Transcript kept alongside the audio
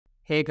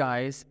Hey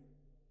guys,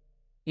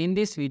 in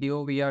this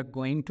video we are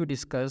going to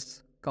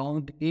discuss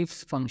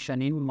Countifs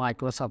function in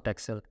Microsoft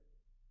Excel.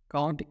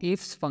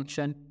 Countifs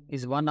function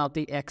is one of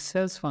the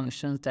Excel's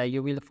functions that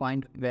you will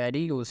find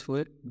very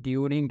useful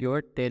during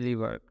your daily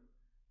work.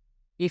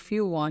 If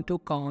you want to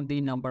count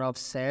the number of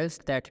cells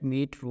that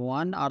meet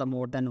one or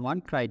more than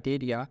one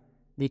criteria,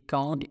 the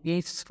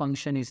Countifs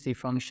function is the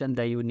function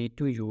that you need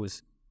to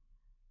use.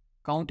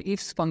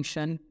 Countifs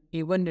function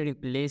even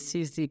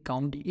replaces the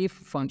countif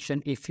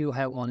function if you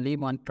have only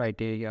one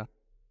criteria.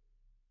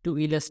 To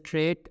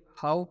illustrate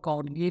how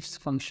countifs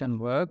function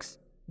works,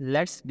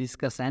 let's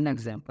discuss an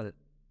example.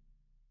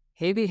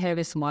 Here we have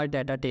a small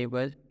data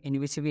table in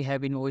which we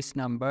have invoice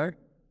number,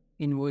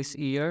 invoice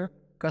year,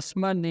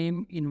 customer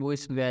name,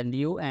 invoice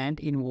value, and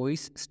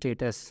invoice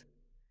status.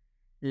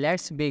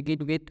 Let's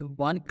begin with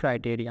one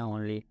criteria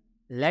only.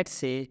 Let's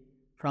say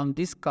from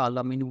this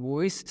column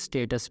invoice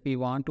status, we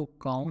want to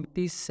count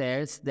the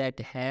cells that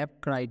have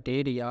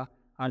criteria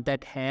or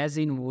that has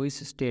invoice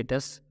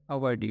status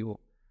overdue.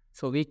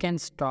 So we can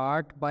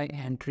start by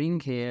entering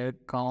here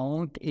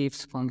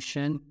countifs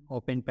function,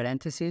 open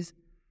parentheses.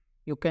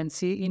 You can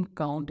see in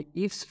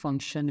countifs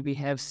function we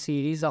have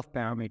series of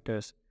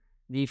parameters.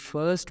 The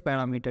first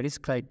parameter is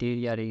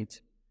criteria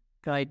range.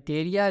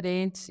 Criteria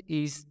range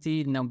is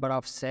the number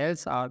of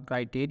cells, or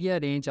criteria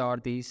range are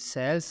the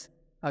cells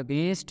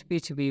against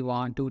which we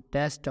want to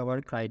test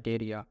our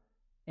criteria.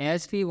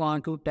 As we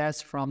want to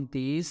test from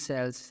these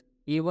cells,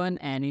 even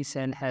any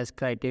cell has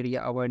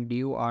criteria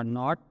overdue or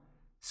not.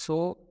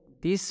 So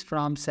this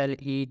from cell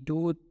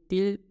E2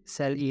 till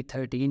cell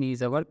E13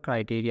 is our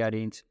criteria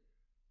range.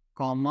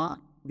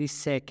 Comma, the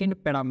second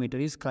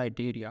parameter is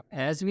criteria.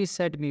 As we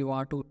said, we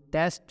want to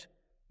test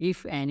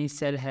if any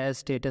cell has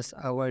status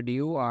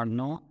overdue or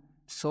no.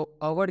 So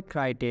our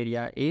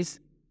criteria is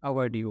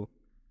overdue.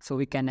 So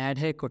we can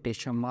add a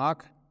quotation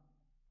mark,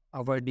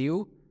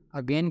 overdue,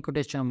 again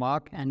quotation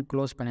mark and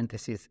close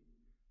parenthesis.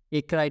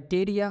 A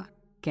criteria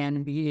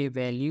can be a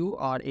value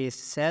or a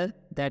cell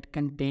that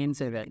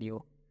contains a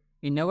value.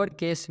 In our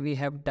case, we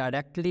have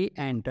directly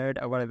entered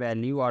our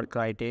value or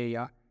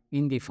criteria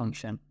in the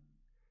function.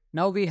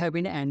 Now we have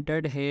been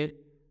entered here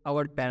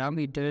our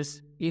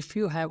parameters. If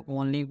you have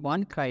only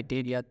one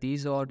criteria,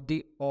 these are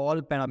the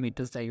all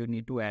parameters that you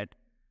need to add.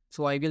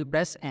 So I will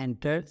press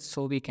enter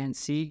so we can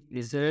see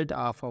result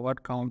of our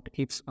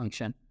countifs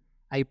function.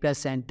 I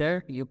press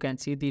enter, you can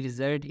see the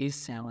result is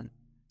 7.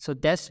 So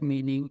that's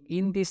meaning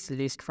in this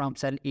list from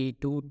cell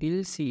E2 till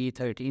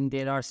CE13,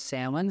 there are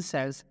 7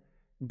 cells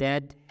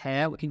that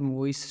have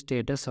invoice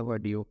status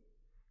overdue.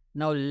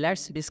 Now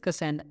let's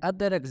discuss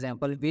another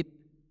example with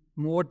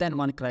more than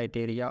one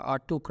criteria or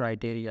two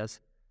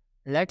criterias.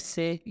 Let's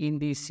say in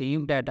the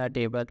same data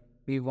table,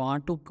 we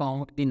want to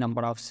count the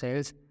number of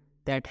cells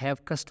that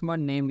have customer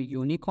name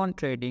unicorn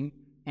trading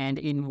and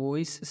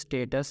invoice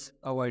status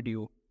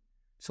overdue.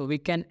 So we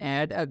can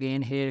add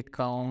again here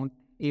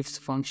countifs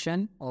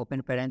function,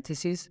 open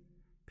parenthesis,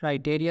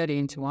 criteria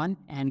range 1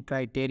 and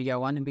criteria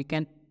 1. We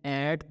can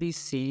add the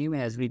same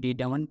as we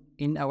did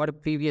in our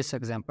previous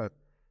example.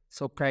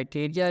 So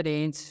criteria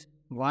range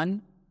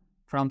 1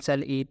 from cell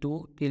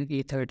E2 till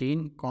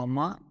E13,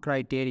 comma,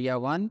 criteria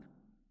 1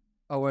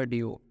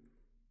 overdue,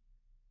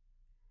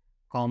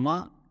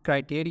 comma,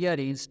 criteria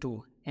range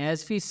 2.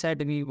 As we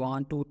said, we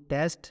want to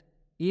test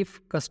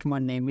if customer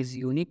name is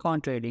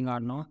unicorn trading or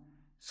not.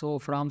 So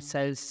from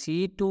cell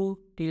C2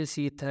 till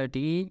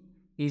C13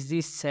 is the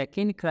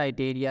second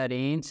criteria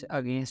range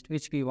against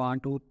which we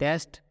want to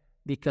test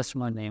the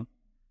customer name.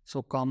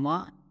 So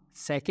comma,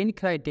 second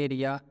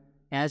criteria,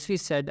 as we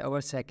said,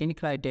 our second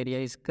criteria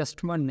is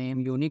customer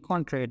name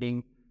unicorn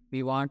trading.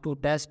 We want to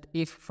test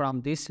if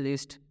from this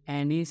list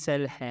any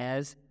cell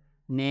has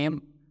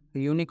name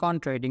unicorn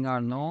trading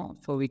or no.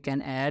 So we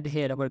can add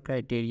here our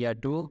criteria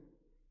to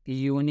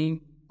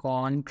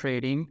unicorn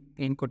trading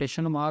in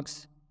quotation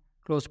marks,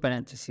 close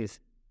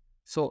parenthesis.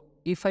 So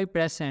if I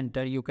press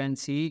enter, you can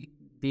see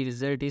the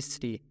result is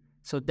 3.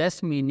 So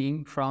that's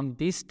meaning from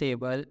this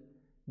table,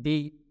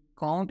 the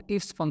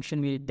countifs function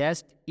will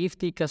test if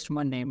the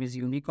customer name is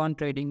unicorn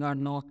trading or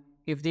no,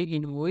 if the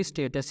invoice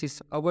status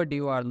is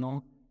overdue or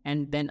no,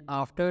 and then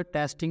after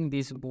testing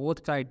these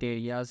both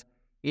criterias,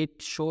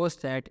 it shows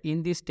that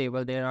in this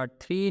table there are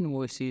 3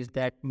 invoices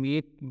that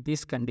meet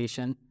this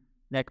condition,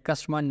 that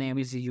customer name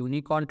is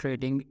unicorn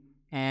trading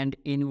and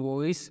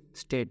invoice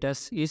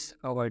status is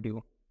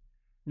overdue.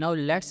 Now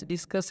let's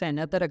discuss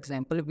another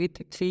example with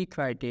 3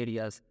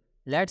 criterias.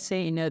 Let's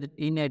say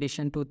in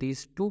addition to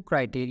these 2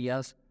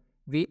 criterias,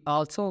 we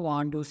also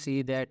want to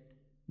see that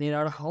there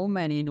are how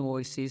many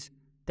invoices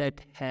that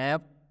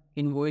have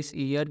invoice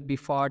year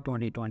before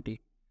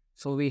 2020.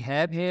 So we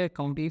have here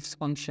countifs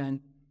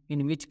function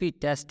in which we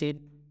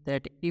tested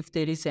that if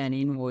there is an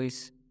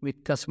invoice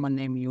with customer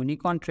name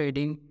unicorn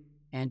trading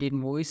and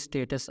invoice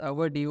status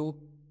overdue,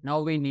 now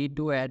we need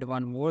to add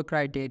one more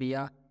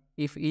criteria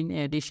if in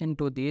addition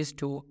to these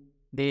 2,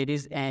 there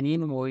is an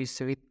invoice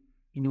with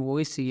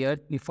invoice year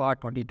before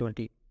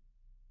 2020.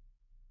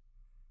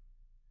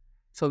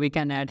 So we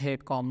can add here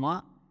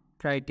comma,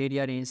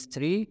 criteria range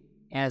 3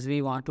 as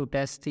we want to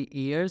test the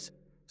years.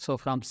 So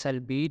from cell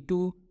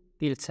B2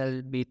 till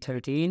cell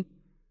B13,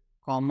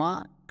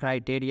 comma,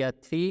 criteria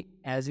 3,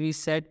 as we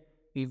said,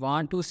 we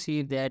want to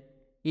see that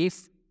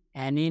if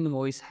any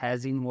invoice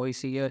has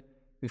invoice year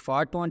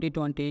before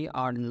 2020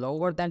 or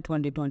lower than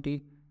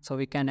 2020, so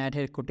we can add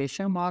here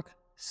quotation mark,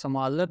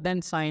 smaller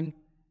than sign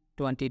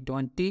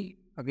 2020,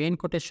 again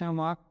quotation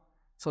mark.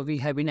 So we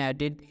have been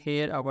added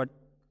here our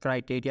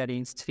criteria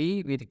range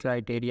 3 with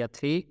criteria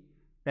 3.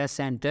 Press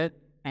enter,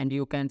 and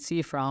you can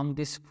see from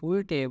this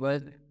full table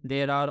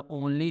there are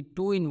only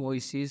 2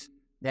 invoices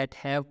that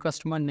have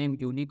customer name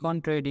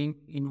Unicorn Trading,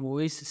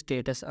 invoice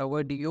status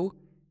overdue,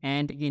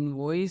 and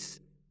invoice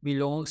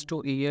belongs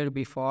to year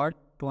before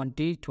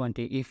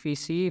 2020. If we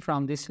see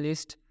from this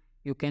list,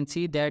 you can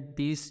see that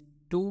these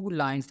 2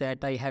 lines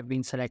that I have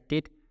been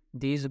selected,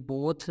 these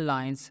both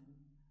lines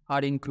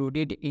are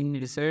included in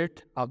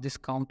result of this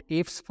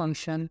Countifs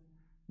function.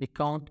 The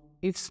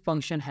Countifs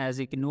function has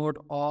ignored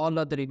all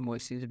other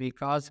invoices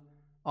because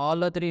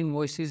all other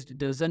invoices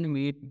doesn't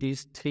meet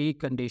these 3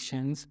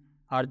 conditions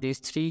or these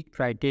 3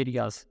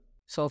 criterias.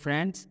 So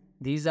friends,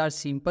 these are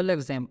simple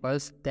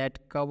examples that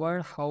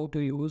cover how to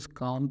use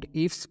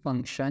Countifs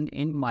function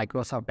in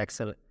Microsoft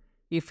Excel.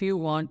 If you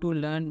want to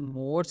learn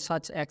more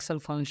such Excel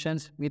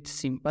functions with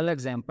simple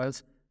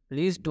examples,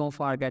 please don't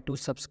forget to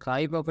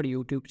subscribe our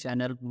YouTube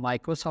channel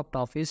Microsoft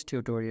Office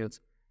Tutorials.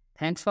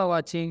 Thanks for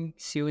watching.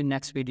 See you in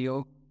next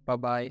video.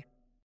 Bye-bye.